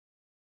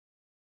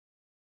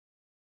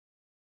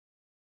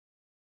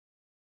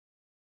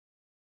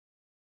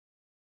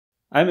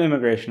I'm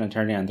immigration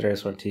attorney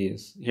Andres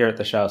Ortiz here at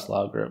the Schaus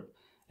Law Group,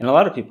 and a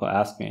lot of people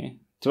ask me,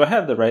 do I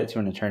have the right to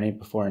an attorney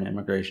before an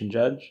immigration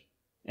judge?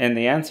 And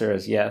the answer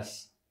is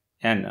yes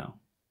and no.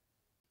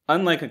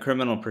 Unlike a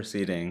criminal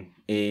proceeding,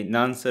 a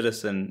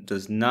non-citizen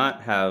does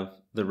not have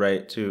the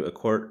right to a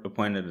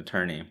court-appointed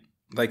attorney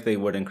like they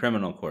would in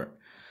criminal court.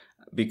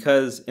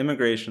 Because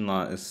immigration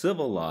law is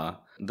civil law,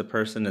 the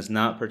person is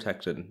not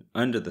protected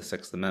under the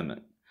Sixth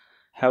Amendment.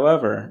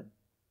 However,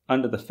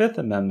 under the Fifth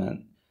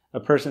Amendment, a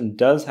person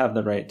does have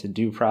the right to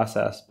due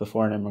process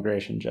before an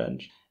immigration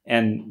judge.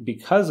 And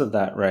because of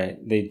that right,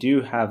 they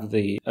do have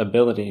the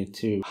ability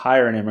to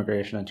hire an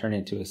immigration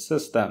attorney to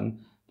assist them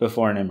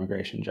before an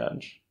immigration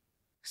judge.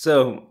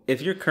 So,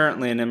 if you're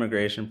currently in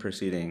immigration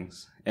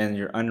proceedings and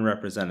you're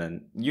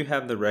unrepresented, you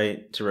have the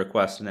right to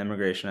request an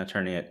immigration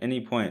attorney at any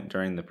point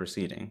during the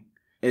proceeding.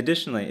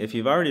 Additionally, if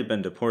you've already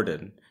been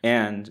deported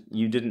and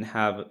you didn't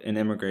have an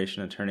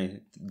immigration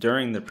attorney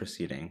during the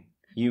proceeding,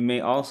 you may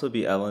also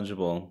be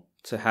eligible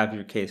to have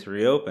your case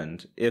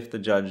reopened if the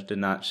judge did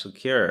not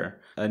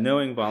secure a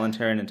knowing,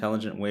 voluntary, and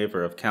intelligent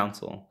waiver of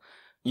counsel.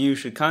 You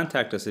should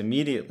contact us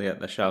immediately at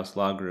the Schaus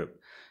Law Group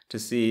to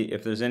see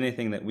if there's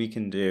anything that we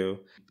can do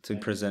to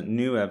present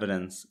new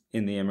evidence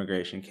in the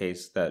immigration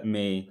case that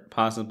may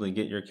possibly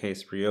get your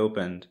case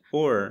reopened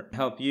or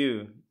help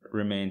you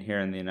remain here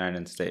in the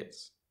United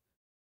States.